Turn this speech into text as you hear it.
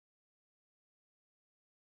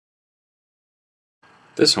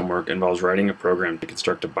This homework involves writing a program to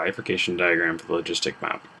construct a bifurcation diagram for the logistic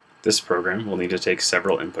map. This program will need to take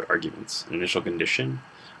several input arguments: an initial condition,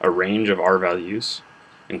 a range of R values,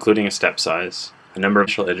 including a step size, a number of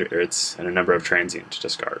initial iterates, and a number of transients to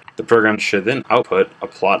discard. The program should then output a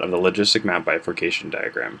plot of the logistic map bifurcation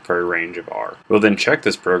diagram for a range of R. We'll then check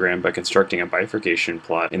this program by constructing a bifurcation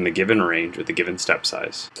plot in the given range with the given step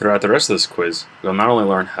size. Throughout the rest of this quiz, we'll not only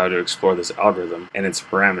learn how to explore this algorithm and its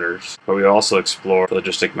parameters, but we'll also explore the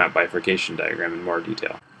logistic map bifurcation diagram in more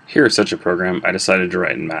detail. Here is such a program I decided to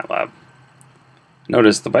write in Matlab.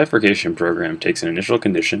 Notice the bifurcation program takes an initial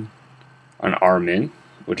condition, an R min,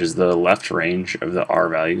 which is the left range of the R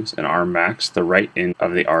values, an R max, the right end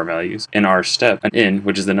of the R values, an R step, an in,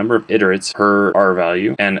 which is the number of iterates per R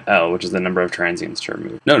value, and L, which is the number of transients to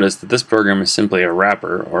remove. Notice that this program is simply a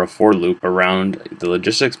wrapper or a for loop around the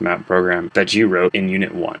logistics map program that you wrote in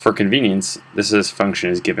Unit 1. For convenience, this function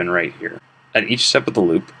is given right here. At each step of the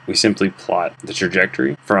loop, we simply plot the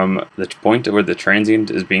trajectory from the point where the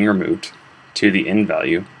transient is being removed to the end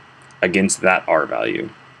value against that R value.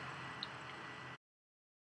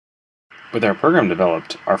 With our program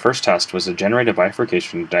developed, our first task was to generate a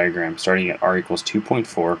bifurcation diagram starting at R equals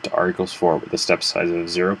 2.4 to R equals 4 with a step size of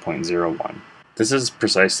 0.01. This is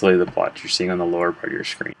precisely the plot you're seeing on the lower part of your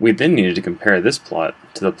screen. We then needed to compare this plot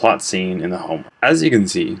to the plot seen in the homework. As you can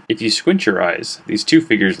see, if you squint your eyes, these two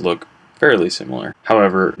figures look fairly similar.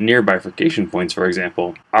 However, near bifurcation points, for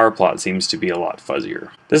example, our plot seems to be a lot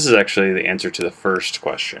fuzzier. This is actually the answer to the first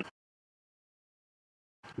question.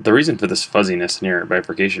 The reason for this fuzziness near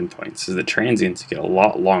bifurcation points is that transients get a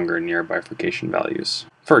lot longer near bifurcation values.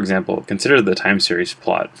 For example, consider the time series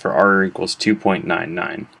plot for R equals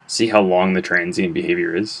 2.99. See how long the transient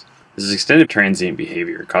behavior is? This extended transient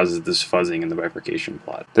behavior causes this fuzzing in the bifurcation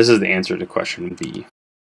plot. This is the answer to question B.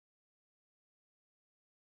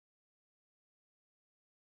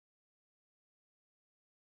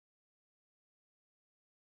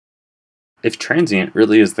 If transient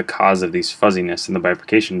really is the cause of these fuzziness in the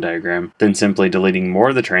bifurcation diagram, then simply deleting more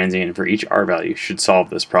of the transient for each R value should solve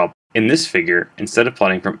this problem. In this figure, instead of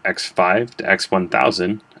plotting from x5 to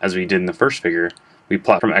x1000, as we did in the first figure, we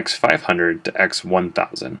plot from x500 to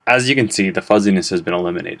x1000. As you can see, the fuzziness has been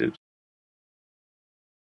eliminated.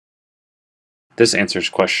 This answers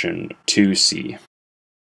question 2C.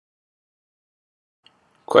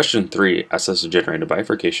 Question 3 asks us to generate a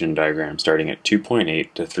bifurcation diagram starting at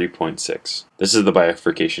 2.8 to 3.6. This is the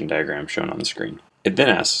bifurcation diagram shown on the screen. It then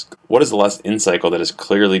asks, what is the last in cycle that is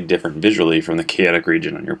clearly different visually from the chaotic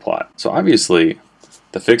region on your plot? So obviously,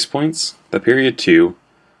 the fixed points, the period 2,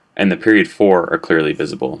 and the period 4 are clearly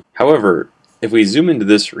visible. However, if we zoom into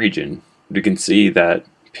this region, we can see that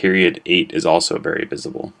period 8 is also very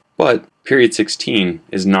visible. But period 16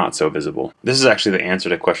 is not so visible. This is actually the answer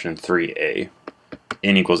to question 3A.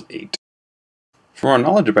 N equals 8. From our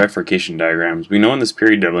knowledge of bifurcation diagrams, we know in this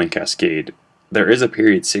period doubling cascade, there is a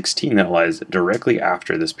period 16 that lies directly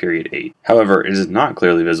after this period 8. However, it is not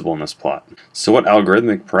clearly visible in this plot. So what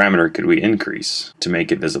algorithmic parameter could we increase to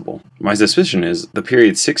make it visible? My suspicion is the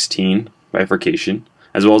period 16 bifurcation,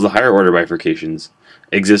 as well as the higher order bifurcations,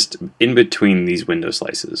 exist in between these window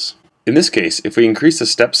slices. In this case, if we increase the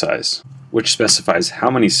step size, which specifies how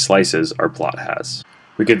many slices our plot has,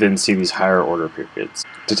 we could then see these higher order periods.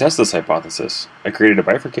 To test this hypothesis, I created a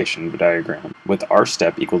bifurcation diagram with R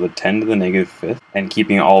step equal to 10 to the negative 5th and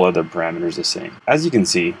keeping all other parameters the same. As you can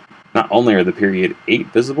see, not only are the period 8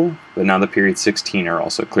 visible, but now the period 16 are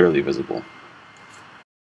also clearly visible.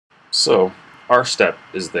 So, R step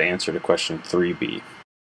is the answer to question 3B.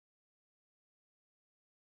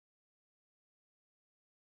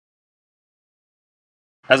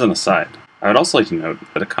 As an aside, I would also like to note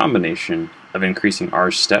that a combination of increasing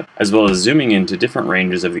R step, as well as zooming into different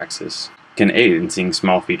ranges of the axis, can aid in seeing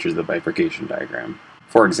small features of the bifurcation diagram.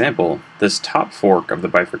 For example, this top fork of the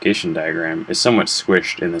bifurcation diagram is somewhat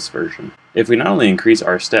squished in this version. If we not only increase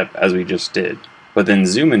R step, as we just did, but then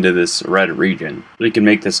zoom into this red region, we can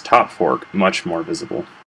make this top fork much more visible.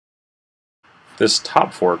 This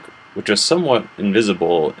top fork, which was somewhat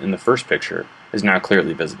invisible in the first picture, is now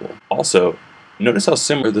clearly visible. Also, notice how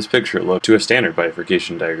similar this picture looks to a standard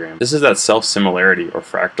bifurcation diagram. This is that self-similarity or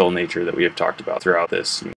fractal nature that we have talked about throughout this.